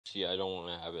See, I don't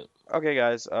want to have it. Okay,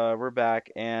 guys, we're back,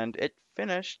 and it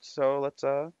finished. So let's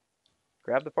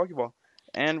grab the Pokeball,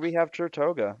 and we have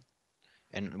Turtoga.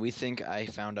 And we think I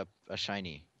found a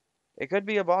shiny. It could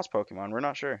be a boss Pokemon. We're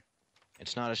not sure.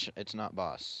 It's not it's not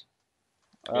boss.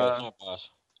 Yeah, it's Uh, not boss.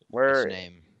 Its where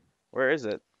name. where is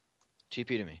it?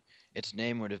 TP to me. Its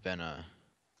name would have been a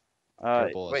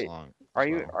purple as Wait, long are as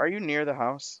you well. are you near the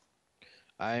house?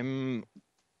 I'm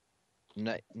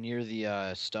near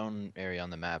the stone area on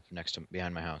the map next to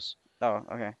behind my house. Oh,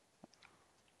 okay.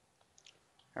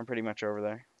 I'm pretty much over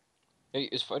there. Hey,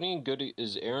 is fighting good?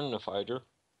 Is Aaron a fighter?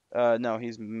 No,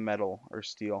 he's metal or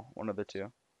steel, one of the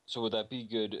two. So would that be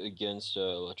good against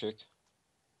electric?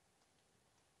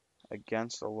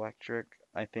 Against electric,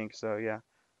 I think so. Yeah.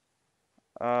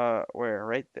 Where?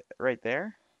 Right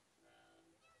there?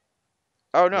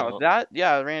 Oh no, No. that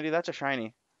yeah, Randy, that's a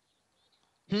shiny.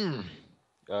 Hmm.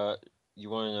 Uh, you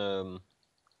want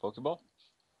Pokeball?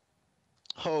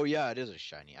 Oh yeah, it is a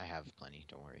shiny. I have plenty.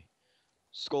 Don't worry.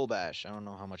 Skull Bash. I don't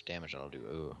know how much damage that'll do.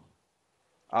 Ooh.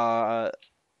 Uh,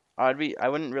 I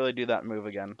wouldn't really do that move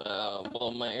again.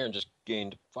 Well, my Aaron just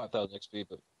gained 5,000 XP,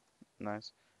 but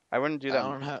Nice. I wouldn't do I that.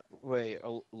 don't have. Wait.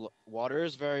 Water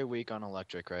is very weak on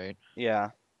electric, right? Yeah,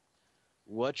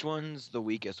 Which one's the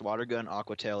weakest? Water Gun,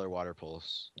 Aqua Tail, or Water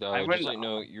Pulse? I just wouldn't. like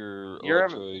no, your You're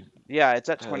Electroid yeah, it's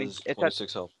at 20. has It's at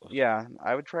 26 health. yeah.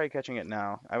 I would try catching it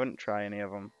now. I wouldn't try any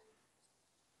of them.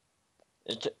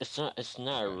 It's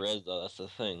not a red though. That's the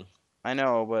thing. I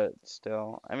know, but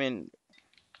still. I mean,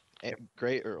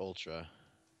 Great or Ultra?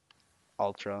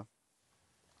 ultra.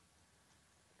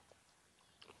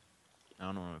 I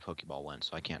don't know where my Pokeball went,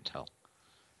 so I can't tell.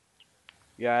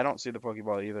 Yeah, I don't see the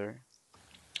Pokeball either.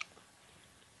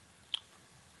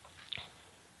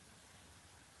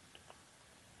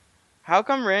 How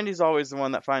come Randy's always the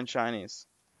one that finds shinies?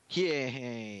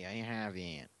 Yay! I have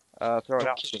it. Throw it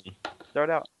No out. kidding. Throw it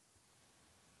out.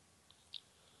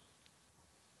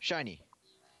 Shiny.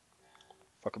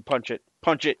 Fucking punch it.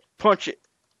 Punch it. Punch it.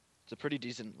 It's a pretty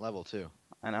decent level too.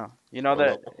 I know. You know What that.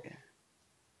 level?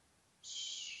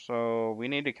 So we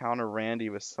need to counter Randy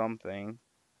with something.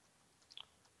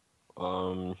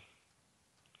 Um,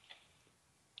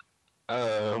 I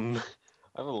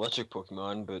have electric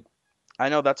Pokemon, but I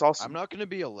know that's also I'm not gonna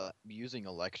be using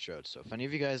Electrode, so if any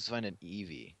of you guys find an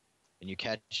Eevee and you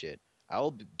catch it,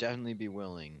 I'll definitely be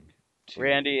willing to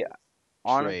Randy.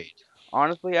 Honest, trade.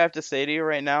 honestly, I have to say to you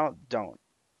right now, don't.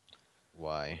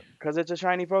 Why? Because it's a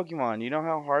shiny Pokemon. You know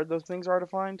how hard those things are to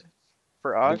find?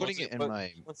 For I'm us? putting it in but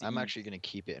my. what's the I'm Eevee? actually gonna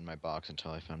keep it in my box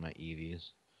until I find my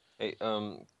Eevees. Hey,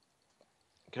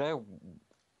 can I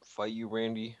fight you,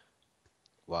 Randy?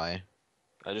 Why?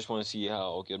 I just want to see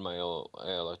how good my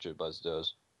electric buzz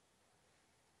does.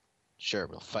 Sure,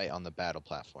 we'll fight on the battle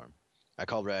platform. I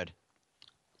call red.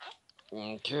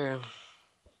 Okay.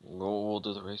 We'll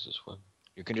do the race this one.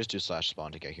 You can just do slash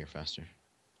spawn to get here faster.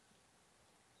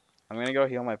 I'm gonna go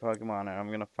heal my Pokemon and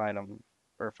I'm gonna fight them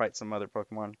or fight some other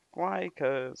Pokemon. Why?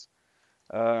 Cause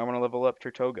I want to level up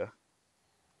Turtoga.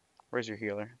 Where's your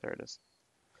healer? There it is.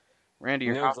 Randy,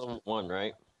 You your know it's house. level 1,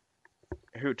 right?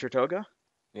 Who? Turtoga?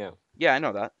 Yeah. Yeah, I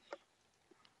know that.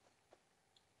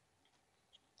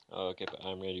 Oh, okay, but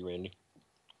I'm ready, Randy.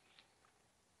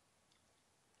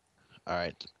 All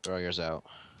right, throw yours out.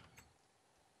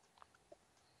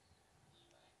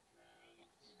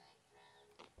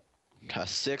 Got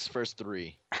 6 first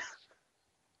 3.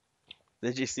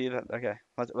 Did you see that? Okay,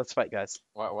 let's fight, guys.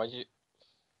 Why'd you...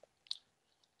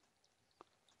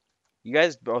 You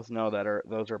guys both know that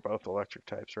those are both electric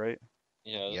types, right?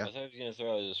 Yeah, Yeah. I thought I was gonna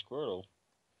throw out a Squirtle.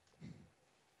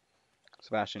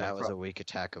 Sebastian, That was a weak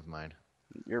attack of mine.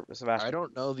 you're Sebastian. I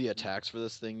don't know the attacks for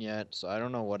this thing yet, so I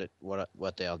don't know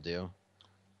what they'll do.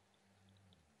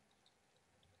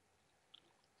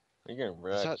 You're getting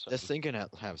wrecked. This thing can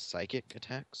have psychic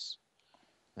attacks.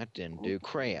 That didn't do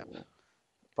crap.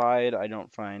 Fight, I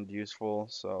don't find useful,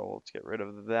 so let's get rid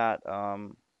of that.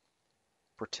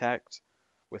 Protect,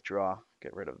 withdraw,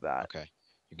 get rid of that. Okay,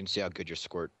 you can see how good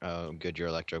your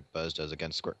electro buzz does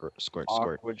against squirt.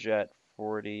 Aqua Jet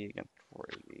 40 against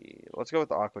 40. Let's go with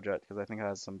the Aqua Jet because I think it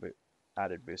has some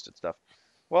added boosted stuff.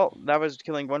 Well, that was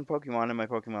killing one Pokemon, and my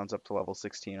Pokemon's up to level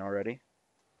 16 already.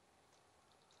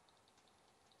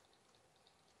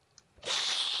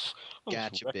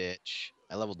 Gotcha, bitch.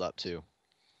 I leveled up too.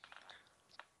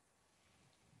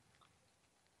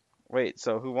 Wait,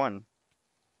 so who won?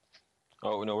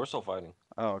 Oh, no, we're still fighting.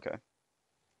 Oh, okay.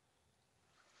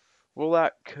 Well,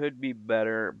 that could be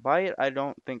better. Bite, I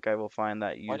don't think I will find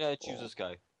that useful. Why did I choose this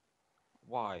guy?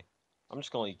 Why? I'm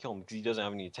just gonna kill him because he doesn't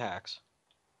have any attacks.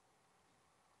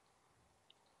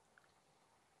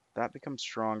 That becomes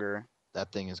stronger.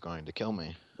 That thing is going to kill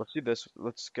me. Let's do this.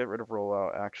 Let's get rid of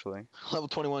rollout, actually. Level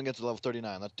 21 gets to level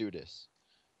 39. Let's do this.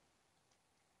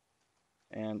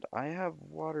 And I have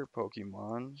water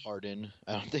Pokemon. Harden.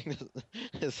 I don't think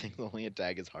this thing's only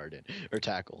attack is Harden or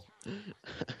tackle.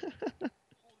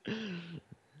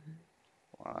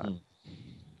 What?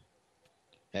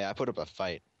 Hey, I put up a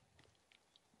fight.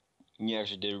 You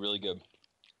actually did really good.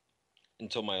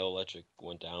 Until my electric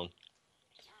went down.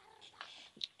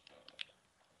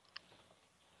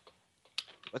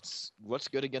 What's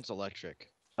good against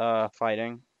electric?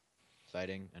 Fighting.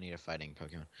 Fighting? I need a fighting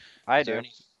Pokemon. I Is there do.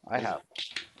 any-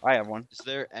 I have one. Is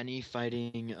there any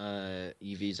fighting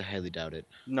EVs? I highly doubt it.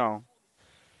 No.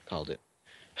 Called it.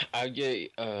 I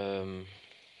get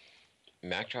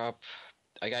Macrop.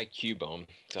 I got Cubone.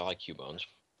 So I like Cubones.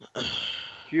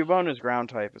 Cubone is ground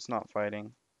type. It's not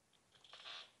fighting.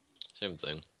 Same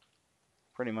thing.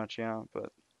 Pretty much, yeah.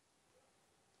 But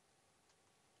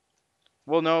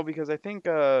well, no, because I think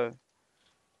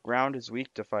ground is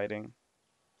weak to fighting.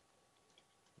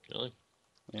 Really?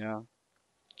 Yeah.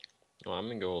 Oh, I'm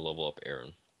gonna go level up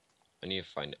Aaron. I need to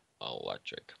find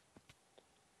electric.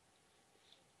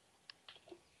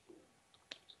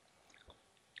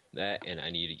 That and I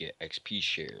need to get XP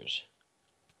shares.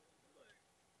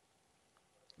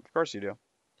 Of course you do.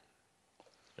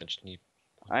 I just need.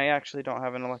 I actually don't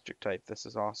have an electric type. This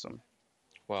is awesome.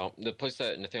 Well, the place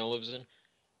that Nathaniel lives in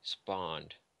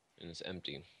spawned and it's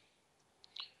empty.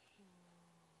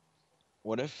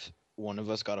 What if one of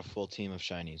us got a full team of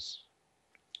shinies?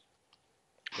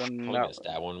 Then Probably gonna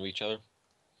stab one of each other.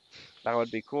 that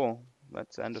would be cool.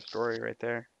 That's the end of story right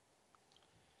there.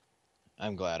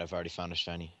 I'm glad I've already found a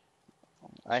shiny.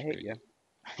 I hate you.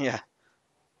 Yeah.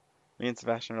 Me and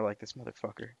Sebastian are like this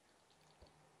motherfucker.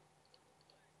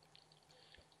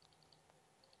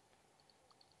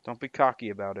 Don't be cocky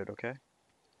about it, okay?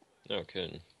 No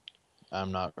kidding.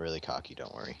 I'm not really cocky,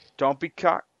 don't worry. Don't be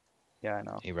cock. Yeah, I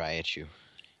know. He riot you.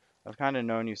 I've kind of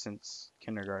known you since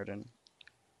kindergarten.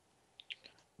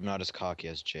 I'm not as cocky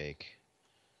as Jake.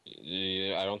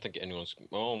 Yeah, I don't think anyone's.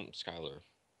 Well, Skylar.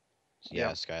 Yeah,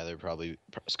 Yeah.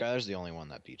 Skylar's the only one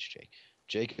that beats Jake.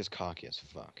 Jake is cocky as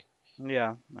fuck.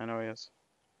 Yeah, I know he is.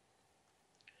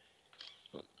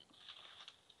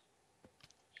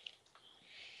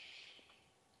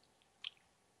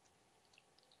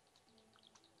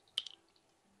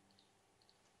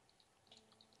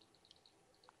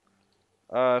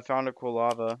 I found a cool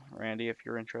lava, Randy, if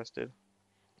you're interested.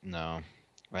 No,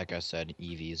 like I said,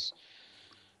 EVs.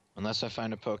 Unless I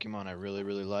find a Pokemon I really,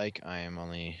 really like, I am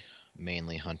only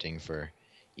mainly hunting for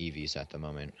EVs at the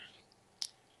moment.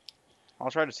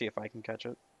 I'll try to see if I can catch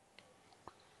it.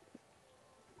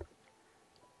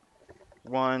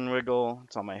 One wiggle.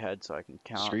 It's on my head, so I can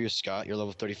count. Screw you, Scott. You're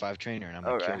level 35 trainer, and I'm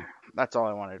gonna kill Okay, you. that's all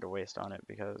I wanted to waste on it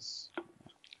because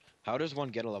How does one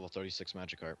get a level 36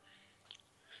 Magikarp?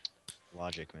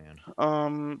 Logic,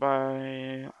 man.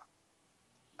 by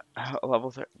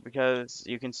level because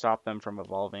you can stop them from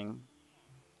evolving.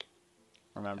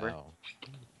 Remember? Ow.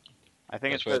 I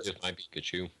think That's it's why I 'cause- just might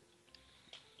Pikachu.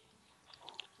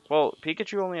 well,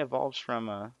 Pikachu only evolves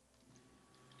from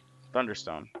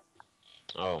Thunderstone.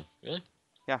 Oh, really?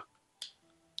 Yeah.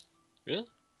 Really?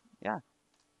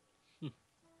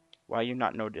 Why you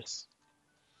not notice?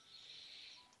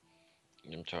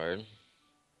 I'm tired.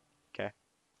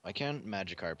 Why can't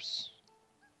Magikarps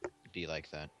be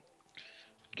like that?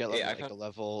 Get Hey, like a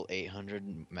level 800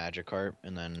 Magikarp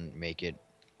and then make it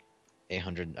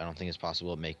 800. I don't think it's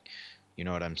possible to make. You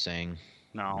know what I'm saying?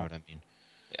 You know No. what I mean?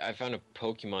 I found a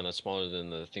Pokemon that's smaller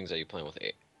than the things that you plant with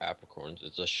apricorns.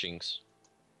 It's a Shinx.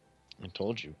 I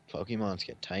told you, Pokemons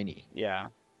get tiny. Yeah.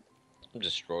 I'll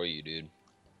destroy you, dude.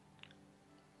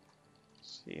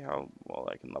 See how well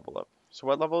I can level up. So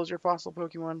what level is your fossil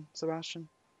Pokemon, Sebastian?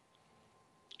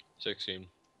 16.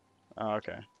 Oh,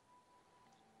 okay.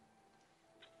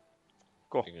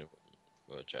 Cool. Speaking of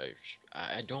which,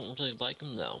 I don't really like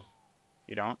them though.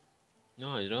 You don't? No,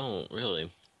 I don't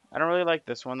really. I don't really like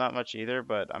this one that much either,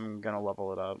 but I'm gonna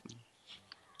level it up.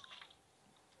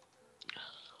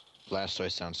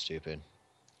 Blastoise sounds stupid.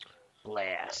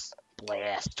 Blastoise.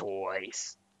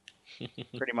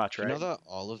 Pretty much, You right? know that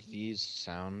all of these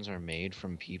sounds are made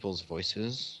from people's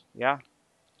voices? Yeah.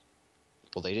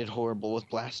 Well, they did horrible with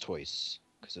Blastoise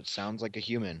because it sounds like a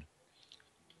human.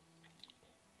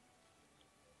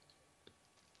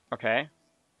 Okay.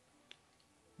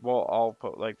 Well,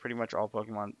 pretty much all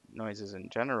Pokemon noises in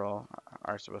general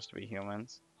are supposed to be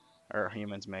humans, or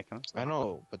humans make them. I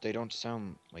know, but they don't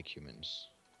sound like humans.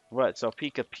 What? So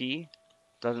Pika P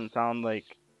doesn't sound like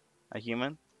a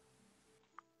human?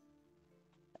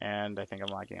 And I think I'm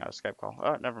locking out a Skype call.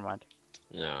 Oh, never mind.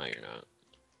 No, you're not.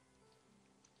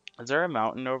 Is there a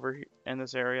mountain over in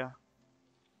this area?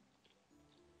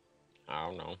 I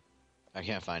don't know. I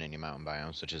can't find any mountain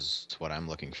biomes, which is what I'm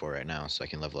looking for right now, so I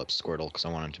can level up Squirtle, because I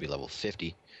want him to be level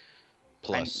 50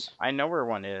 plus. I know where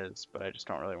one is, but I just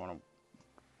don't really want to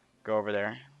go over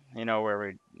there. You know, where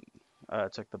we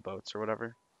took the boats or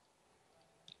whatever.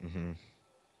 Hmm.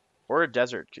 Or a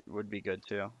desert would be good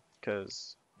too,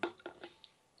 because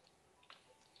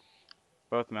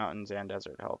both mountains and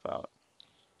desert help out.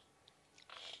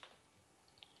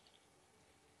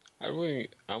 I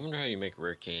wonder how you make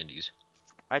rare candies.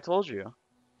 I told you.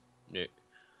 You,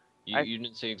 I you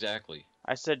didn't say exactly.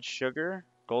 I said sugar,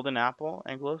 golden apple,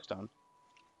 and glowstone.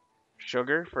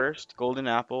 Sugar first, golden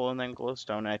apple, and then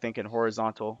glowstone. I think in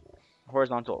horizontal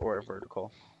or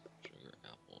vertical. Sugar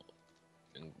apple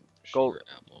and Gold, sugar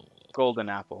apple, golden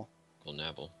apple. golden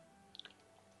apple.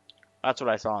 That's what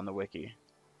I saw on the wiki.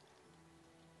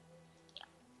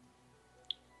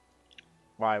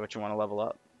 Why? What you want to level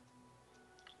up?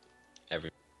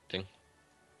 Everything.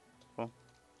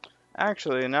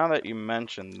 Actually, now that you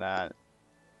mentioned that,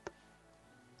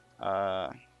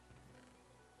 I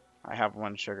have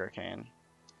one sugar cane.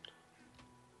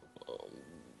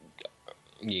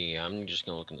 Yeah, I'm just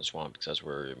gonna look in the swamp because that's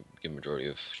where the majority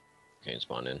of cane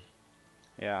spawn in.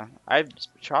 Yeah, I've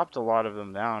chopped a lot of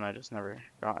them down. I just never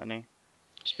got any.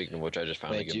 Speaking of which, I just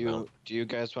finally Wait, give them out. do you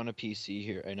guys want a PC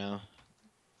here right now?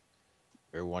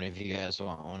 Or one of you guys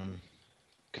want one?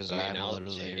 Because I'm I'll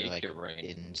literally take like it right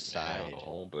inside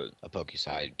now, but a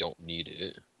Pokeside. I don't need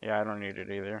it. Yeah, I don't need it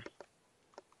either.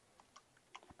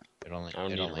 It only I don't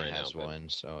need it right has now, but- one,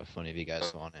 so if one of you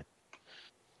guys want it,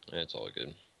 It's all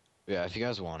good. yeah, if you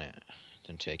guys want it,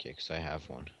 then take it because I have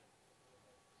one.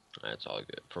 That's all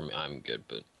good. For me, I'm good,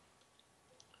 but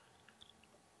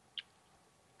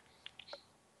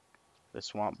The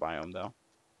swamp biome, though.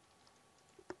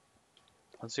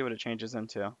 Let's see what it changes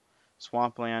into.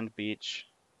 Swampland, beach,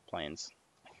 plains.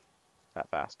 That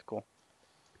fast. Cool.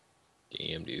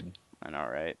 damn, dude. I know,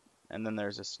 right? And then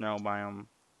there's a snow biome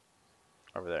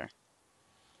over there.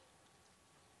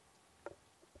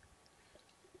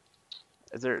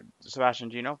 Is there, Sebastian,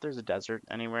 do you know if there's a desert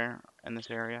anywhere in this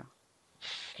area?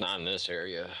 Not in this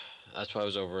area. That's why I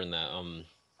was over in that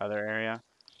Other area?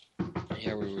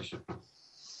 Yeah, we were.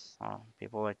 Oh,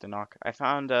 people like to knock. I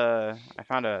found a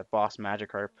boss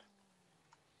Magikarp.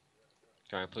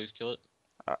 Can I please kill it?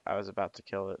 I was about to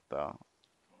kill it though.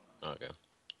 Okay.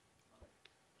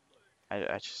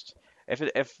 I just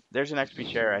if there's an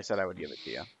XP share, I said I would give it to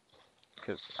you,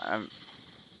 because I'm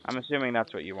assuming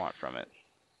that's what you want from it.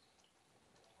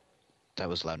 That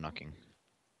was loud knocking.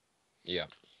 Yeah.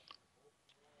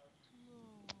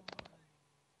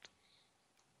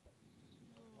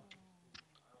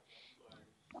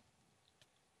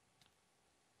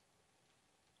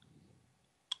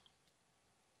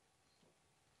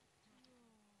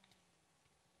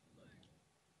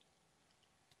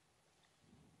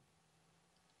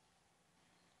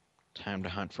 Time to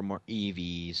hunt for more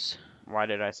EVs. Why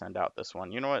did I send out this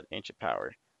one? You know what? Ancient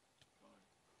power.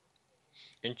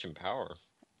 Ancient power.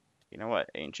 You know what?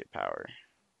 Ancient power.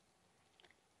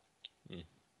 Hmm.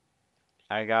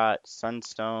 I got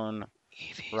Sunstone,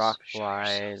 EVs. Rock show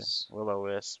Slide, yourselves.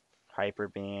 Will-O-Wisp, Hyper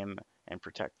Beam, and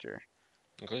Protector.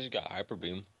 Because you got Hyper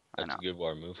Beam. I That's know. a good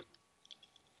water move.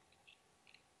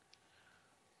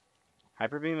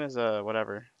 Hyper Beam is a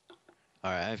whatever.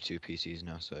 Alright, I have 2 PCs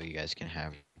now, so you guys can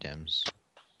have Dems.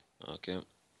 Okay.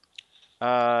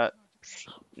 Now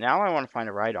I want to find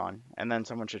a Rhydon, and then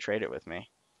someone should trade it with me.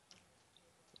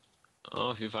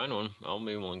 Oh, if you find one, I'll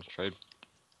be willing to trade.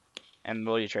 And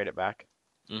will you trade it back?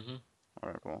 Mm-hmm.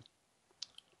 Alright, cool.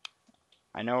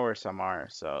 I know where some are,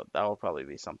 so that will probably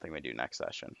be something we do next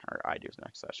session, or I do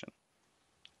next session.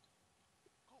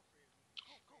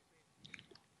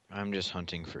 I'm just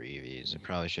hunting for EVs. I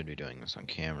probably should be doing this on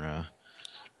camera.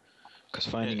 Because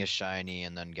finding a shiny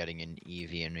and then getting an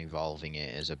EV and evolving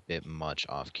it is a bit much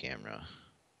off camera.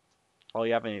 Well,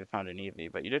 you haven't even found an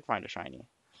Eevee, but you did find a shiny.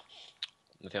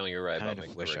 Nathaniel, you're right about Kind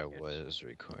making of wish rare I candies. was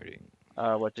recording.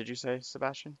 What did you say,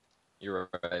 Sebastian? You're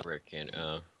right, rare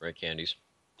candies.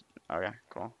 Okay,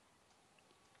 cool.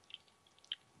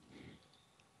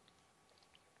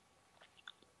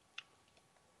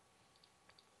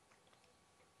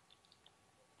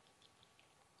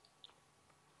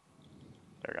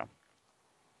 There we go.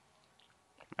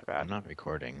 My I'm bad. not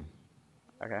recording.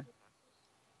 Okay.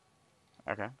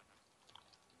 Okay.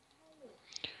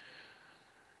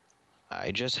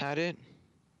 I just had it.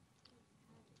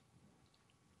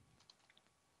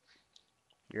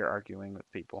 You're arguing with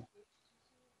people.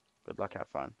 Good luck, have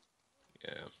fun.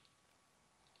 Yeah.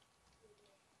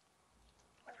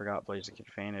 I forgot Blaziken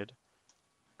fainted.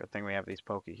 Good thing we have these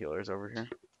Poke healers over here.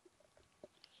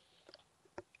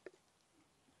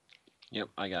 Yep,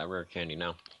 I got rare candy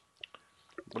now.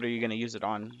 What are you gonna use it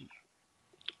on?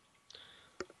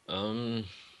 Probably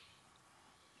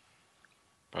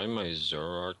my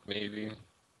Zoroark, maybe.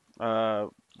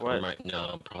 Or What?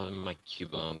 probably my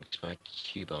Cubone, because my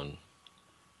Cubone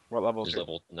What level is is your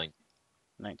level 9.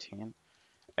 19?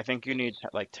 I think you need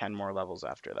like 10 more levels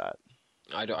after that.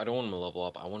 I don't want him to level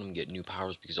up. I want him to get new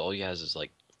powers because all he has is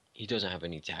like, he doesn't have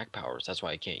any attack powers. That's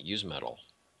why I can't use metal.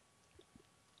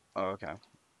 Oh, okay.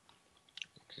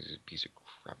 Because he's a piece of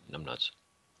crap. I'm nuts.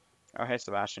 Oh, hey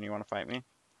Sebastian, you want to fight me?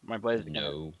 My Blaziken.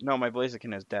 No. No, my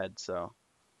Blaziken is dead. So.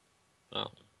 Oh.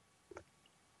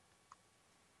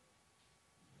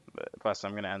 But plus,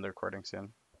 I'm gonna end the recording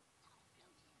soon.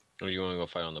 Oh, you want to go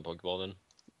fight on the Pokeball then?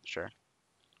 Sure.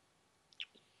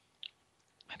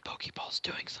 My Pokeball's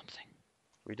doing something.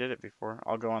 We did it before.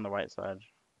 I'll go on the white side.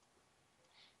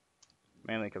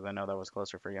 Mainly because I know that was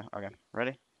closer for you. Okay,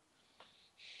 ready?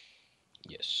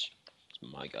 Yes.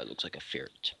 My guy looks like a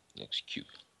ferret. Looks cute.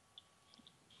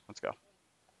 Let's go.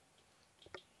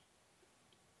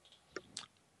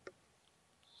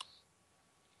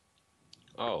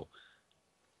 Oh.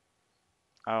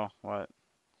 Oh, what?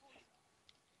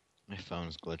 My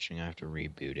phone's glitching. I have to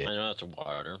reboot it. I know that's a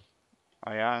water.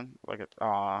 Oh yeah? Look at.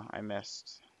 Aw, I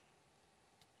missed.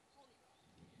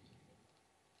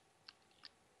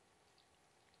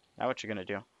 Now what you gonna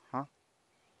do? Huh?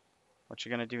 What you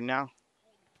gonna do now?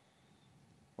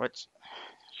 What's...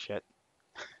 Shit.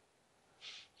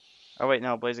 Oh wait,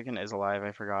 no, Blaziken is alive.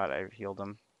 I forgot. I've healed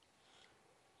him.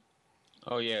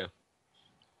 Oh, yeah.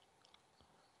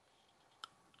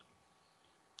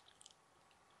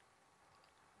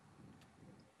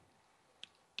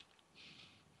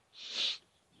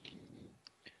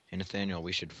 Hey, Nathaniel,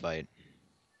 we should fight.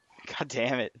 God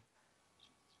damn it.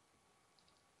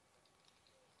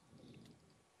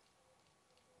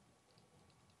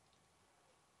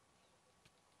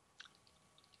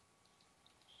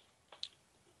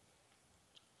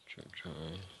 Try.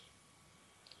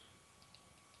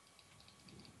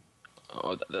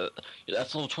 Oh,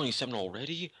 that's level 27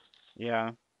 already?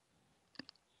 Yeah.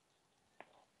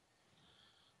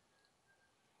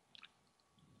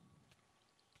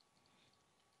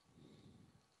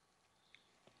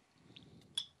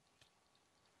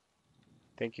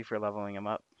 Thank you for leveling him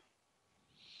up.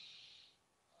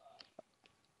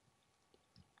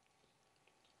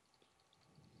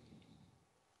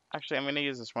 Actually, I'm gonna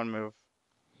use this one move.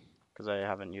 Because I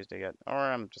haven't used it yet. Or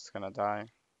I'm just gonna die.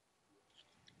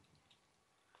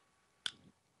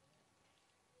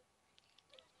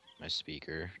 My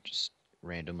speaker just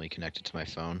randomly connected to my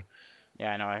phone.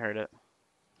 Yeah, I know, I heard it.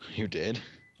 You did?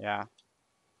 Yeah.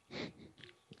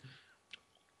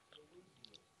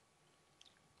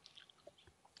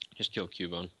 Just kill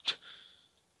Cubone.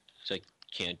 Because I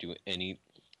can't do any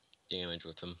damage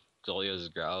with him. Because all he has is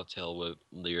Growl, Tail Whip,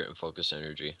 Leer, and Focus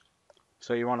Energy.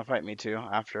 So you want to fight me too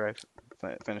after I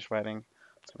finish fighting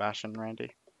Sebastian and Randy?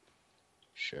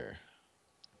 Sure.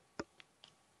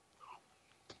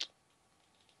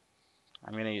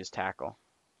 I'm gonna use Tackle.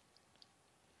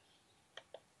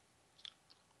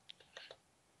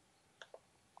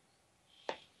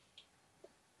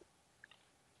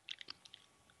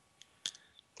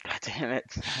 God damn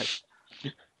it.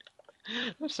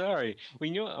 I'm sorry. Well,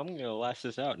 you know what? I'm going to last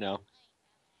this out now.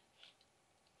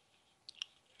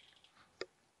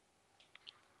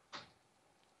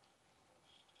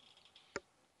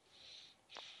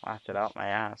 Laughed it out my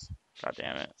ass. God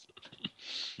damn it.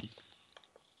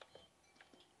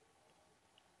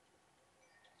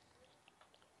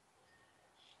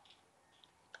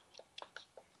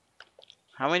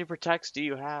 How many protects do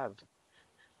you have?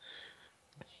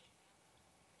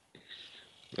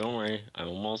 Don't worry. I'm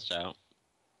almost out.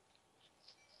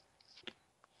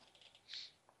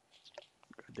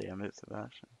 God damn it,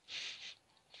 Sebastian.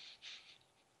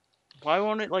 Why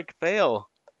won't it, like, fail?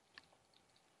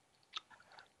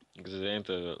 Because it ain't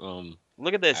the,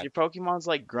 Look at this. Your Pokemon's,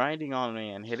 like, grinding on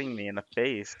me and hitting me in the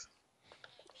face.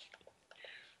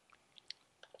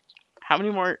 How many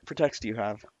more protects do you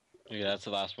have? Yeah, that's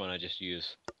the last one I just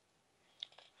used.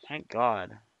 Thank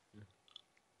God.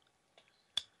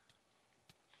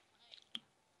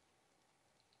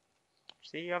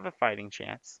 See, you have a fighting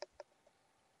chance.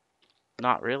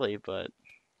 Not really, but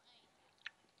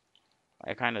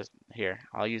I kind of... Here,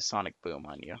 I'll use Sonic Boom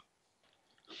on you.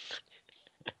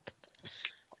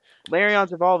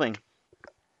 Larion's evolving.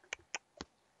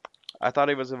 I thought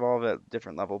he was evolved at a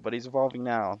different level, but he's evolving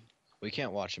now. We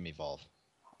can't watch him evolve.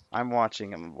 I'm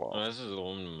watching him Oh, evolve. this is the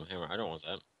aluminum hammer. I don't want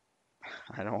that.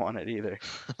 I don't want it either.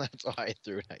 That's why I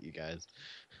threw it at you guys.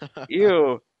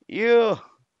 Ew, ew.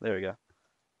 There we go.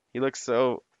 He looks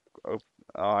so. Oh,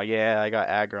 oh yeah, I got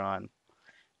Aggron.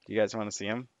 Do you guys want to see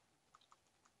him?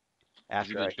 Is he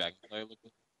After the I. dragon player looking?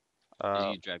 Is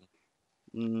Uh, he dragon?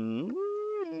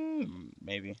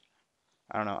 maybe.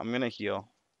 I don't know. I'm gonna heal,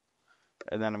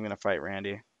 and then I'm gonna fight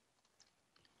Randy.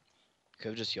 Could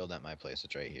have just healed at my place.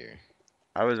 It's right here.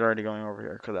 I was already going over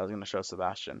here because I was gonna show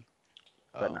Sebastian,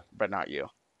 Oh, but not you.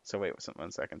 So wait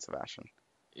 1 second, Sebastian.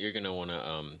 You're gonna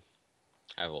wanna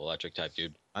have an electric type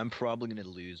dude. I'm probably gonna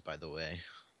lose, by the way.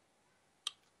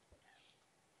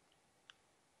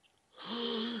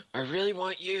 I really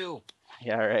want you.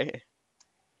 Yeah, right.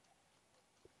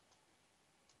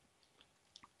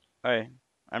 Hey,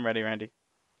 I'm ready, Randy.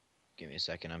 Give me a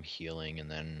second. I'm healing, and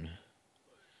then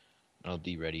I'll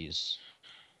be readies.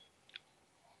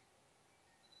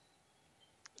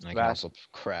 I can also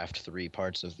craft 3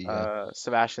 parts of the.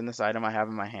 Sebastian, this item I have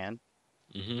in my hand.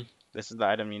 Mm-hmm. This is the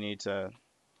item you need to.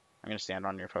 I'm gonna stand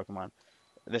on your Pokemon.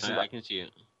 This is I can see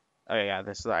it. Oh yeah,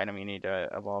 this is the item you need to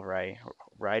evolve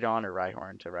Rhydon or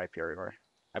Rhyhorn to Rhyperior.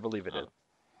 I believe it is.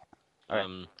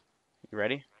 Alright. You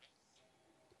ready?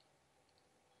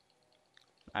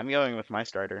 I'm going with my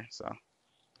starter, so.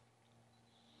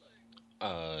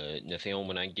 Nathaniel,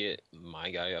 when I get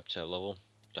my guy up to that level,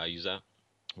 do I use that?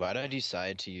 Why did I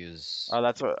decide to use? Oh,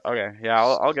 that's what. Okay, yeah,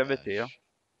 I'll give it to you.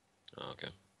 Oh, okay.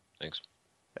 Thanks.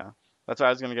 Yeah, that's why I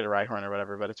was gonna get a Rhyhorn or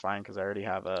whatever, but it's fine because I already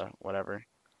have a whatever.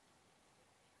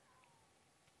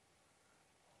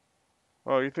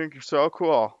 Oh, you think you're so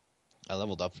cool? I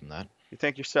leveled up from that. You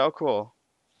think you're so cool?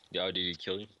 Yeah, did he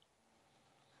kill you?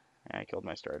 Yeah, I killed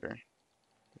my starter.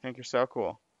 You think you're so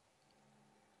cool?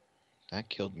 That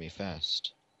killed me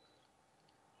fast.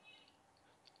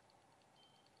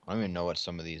 I don't even know what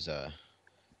some of these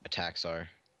attacks are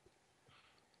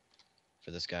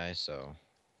for this guy, so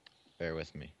bear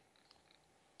with me.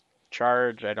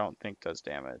 Charge, I don't think does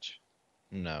damage.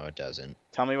 No, it doesn't.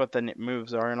 Tell me what the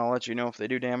moves are, and I'll let you know if they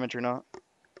do damage or not.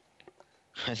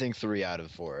 I think 3 out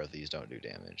of 4 of these don't do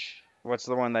damage. What's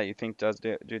the one that you think does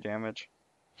do damage?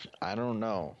 I don't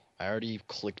know. I already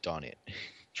clicked on it.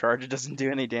 Charge doesn't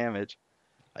do any damage.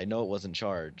 I know it wasn't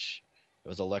charge. It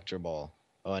was Electro Ball.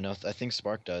 Oh, I know. I think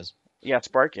Spark does. Yeah,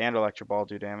 Spark and Electro Ball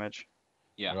do damage.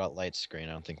 Yeah. What about Light Screen?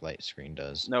 I don't think Light Screen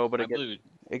does. No, but I believe it.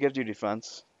 it gives you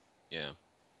defense. Yeah.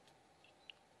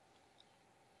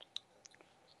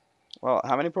 Well,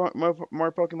 how many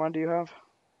more Pokemon do you have?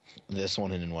 This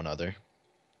one and one other.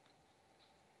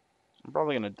 I'm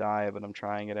probably gonna die, but I'm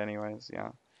trying it anyways. Yeah.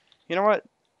 You know what?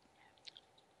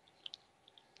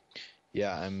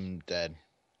 Yeah, I'm dead.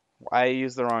 I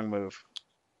used the wrong move.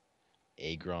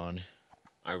 Agron.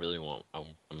 I really want.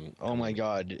 Oh my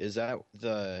god, is that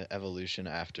the evolution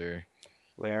after?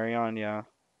 Larion, yeah.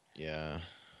 Yeah.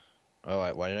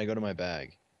 Oh, why did I go to my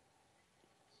bag?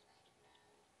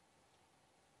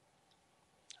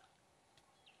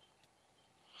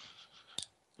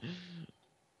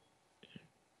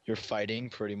 You're fighting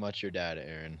pretty much your dad,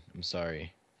 Aaron. I'm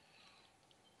sorry.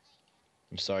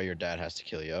 I'm sorry your dad has to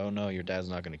kill you. Oh no, your dad's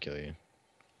not gonna kill you.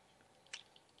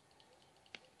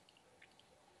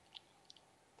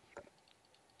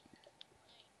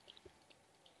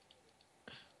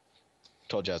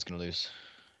 Told you I was gonna lose.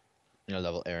 I'm gonna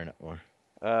level Aaron up more.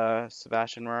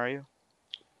 Sebastian, where are you?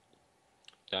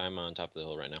 I'm on top of the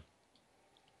hill right now.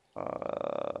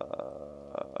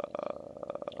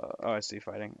 Oh, I see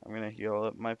fighting. I'm gonna heal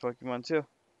up my Pokemon too.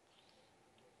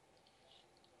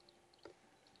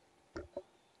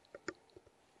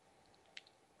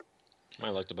 My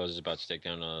Electabuzz is about to take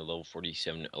down a level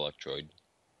 47 Electroid.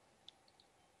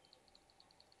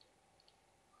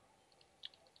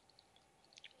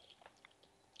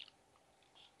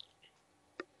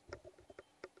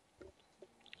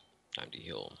 Time to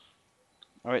heal.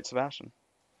 Alright, Sebastian.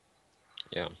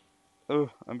 Yeah. Oh,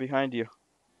 I'm behind you.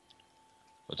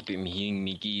 What's up, I'm healing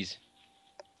me geese.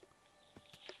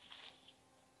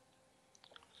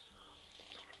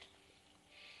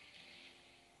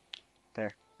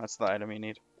 There. That's the item you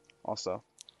need. Also.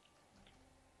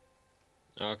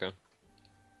 Oh, okay.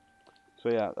 So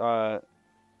yeah,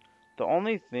 the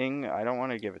only thing I don't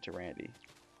want to give it to Randy.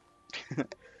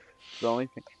 The only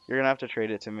thing you're gonna have to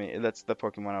trade it to me. That's the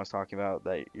Pokemon I was talking about.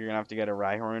 That you're gonna have to get a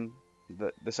Rhyhorn,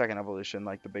 the second evolution,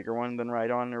 like the bigger one than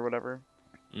Rhydon or whatever.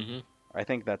 Mhm. I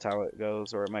think that's how it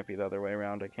goes, or it might be the other way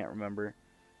around. I can't remember.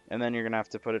 And then you're gonna have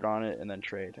to put it on it and then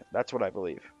trade. That's what I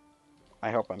believe.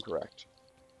 I hope I'm correct.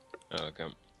 Oh, okay.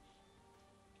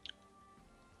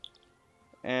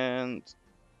 And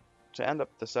to end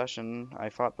up the session, I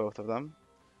fought both of them.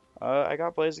 I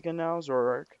got Blaziken now,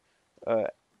 Zoroark.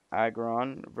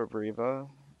 Aggron, Vibrava,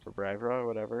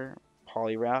 whatever,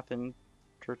 Poliwrath, and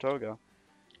Turtoga.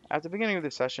 At the beginning of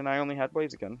this session, I only had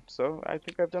Blaziken, so I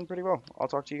think I've done pretty well. I'll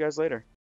talk to you guys later.